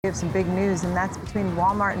We have some big news, and that's between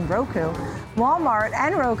Walmart and Roku. Walmart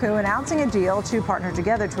and Roku announcing a deal to partner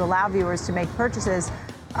together to allow viewers to make purchases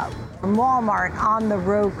from Walmart on the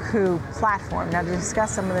Roku platform. Now, to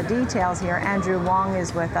discuss some of the details here, Andrew Wong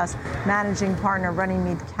is with us, managing partner,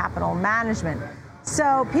 Runnymede Capital Management.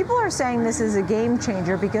 So people are saying this is a game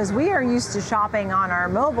changer because we are used to shopping on our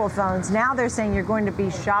mobile phones. Now they're saying you're going to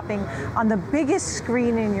be shopping on the biggest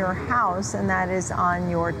screen in your house, and that is on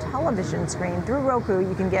your television screen. Through Roku,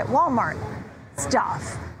 you can get Walmart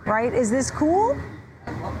stuff, right? Is this cool?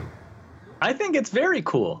 I think it's very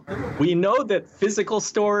cool. We know that physical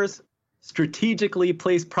stores strategically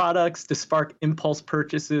place products to spark impulse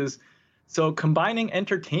purchases. So combining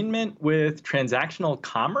entertainment with transactional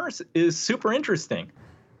commerce is super interesting.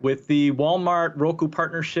 With the Walmart-Roku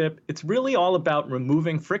partnership, it's really all about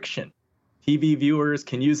removing friction. TV viewers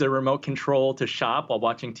can use a remote control to shop while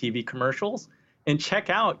watching TV commercials and check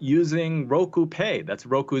out using Roku Pay. That's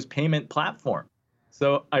Roku's payment platform.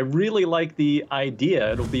 So I really like the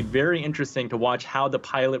idea. It'll be very interesting to watch how the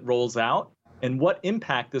pilot rolls out and what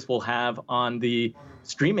impact this will have on the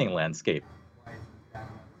streaming landscape.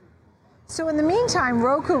 So in the meantime,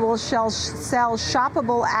 Roku will sell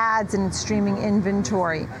shoppable ads in its streaming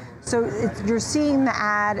inventory. So you're seeing the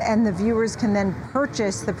ad and the viewers can then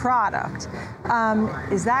purchase the product.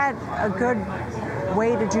 Is that a good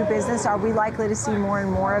way to do business? Are we likely to see more and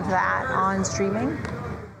more of that on streaming?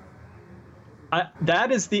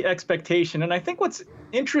 That is the expectation. And I think what's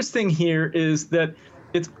interesting here is that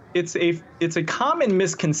it's a common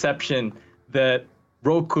misconception that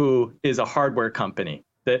Roku is a hardware company,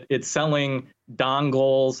 that it's selling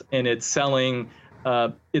dongles and it's selling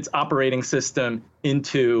its operating system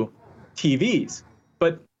into TVs.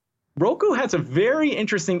 But Roku has a very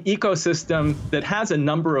interesting ecosystem that has a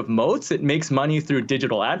number of moats. It makes money through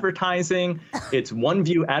digital advertising. Its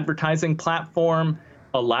OneView advertising platform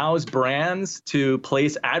allows brands to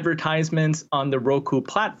place advertisements on the Roku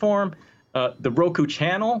platform. The Roku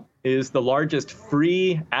channel is the largest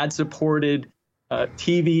free ad-supported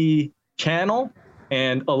TV channel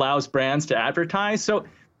and allows brands to advertise. So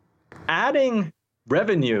adding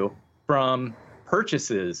revenue from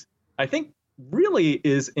purchases, I think, really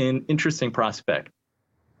is an interesting prospect.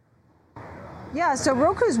 Yeah, so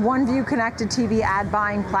Roku's OneView connected TV ad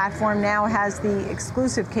buying platform now has the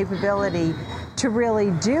exclusive capability to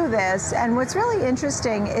really do this. And what's really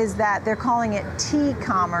interesting is that they're calling it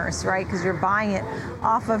T-commerce, right? Because you're buying it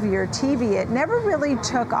off of your TV. It never really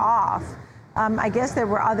took off. I guess there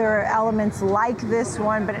were other elements like this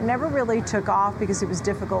one, but it never really took off because it was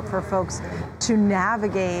difficult for folks to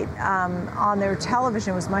navigate on their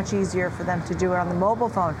television. It was much easier for them to do it on the mobile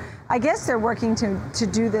phone. I guess they're working to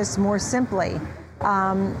do this more simply,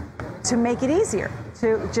 to make it easier,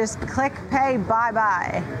 to just click, pay,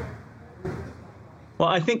 bye-bye. Well,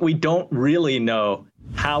 I think we don't really know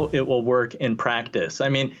how it will work in practice. I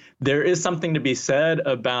mean, there is something to be said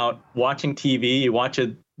about watching TV. You watch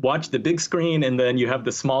the big screen and then you have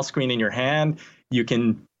the small screen in your hand. You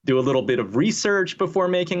can do a little bit of research before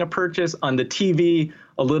making a purchase. On the TV,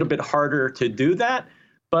 a little bit harder to do that.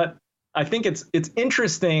 But I think it's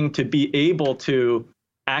interesting to be able to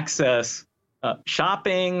access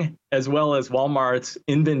shopping as well as Walmart's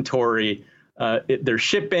inventory, their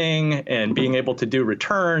shipping and being able to do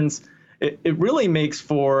returns. It really makes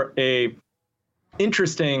for a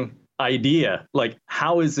interesting idea, like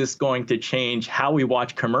how is this going to change how we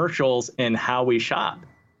watch commercials and how we shop?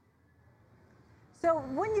 So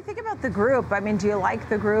when you think about the group, I mean, do you like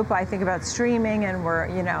the group? I think about streaming and we're,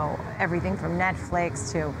 everything from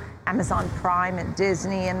Netflix to Amazon Prime and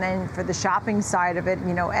Disney. And then for the shopping side of it,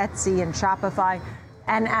 Etsy and Shopify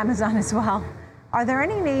and Amazon as well. Are there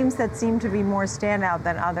any names that seem to be more standout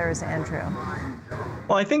than others, Andrew?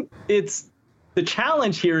 Well, I think the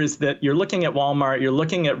challenge here is that you're looking at Walmart, you're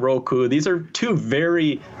looking at Roku. These are two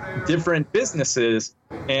very different businesses.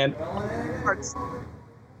 And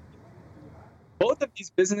both of these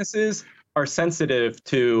businesses are sensitive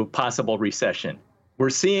to possible recession. We're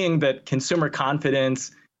seeing that consumer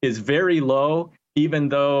confidence is very low, even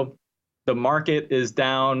though the market is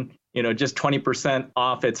down, just 20%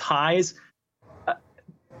 off its highs.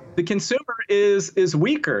 The consumer is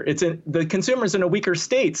weaker. The consumer's in a weaker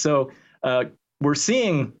state. So we're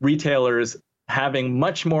seeing retailers having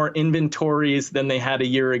much more inventories than they had a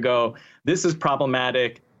year ago. This is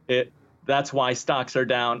problematic. That's why stocks are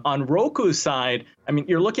down. On Roku's side, I mean,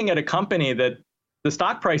 you're looking at a company that the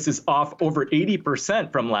stock price is off over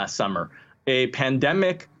 80% from last summer. A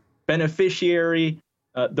pandemic beneficiary,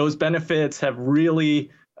 those benefits have really,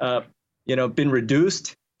 been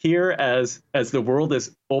reduced here as the world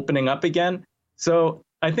is opening up again. So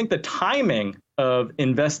I think the timing of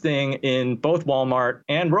investing in both Walmart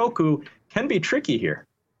and Roku can be tricky here.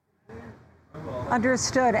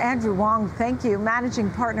 Understood. Andrew Wong, thank you.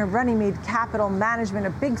 Managing partner, Runnymede Capital Management. A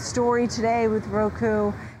big story today with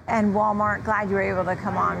Roku and Walmart. Glad you were able to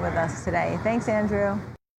come on with us today. Thanks, Andrew.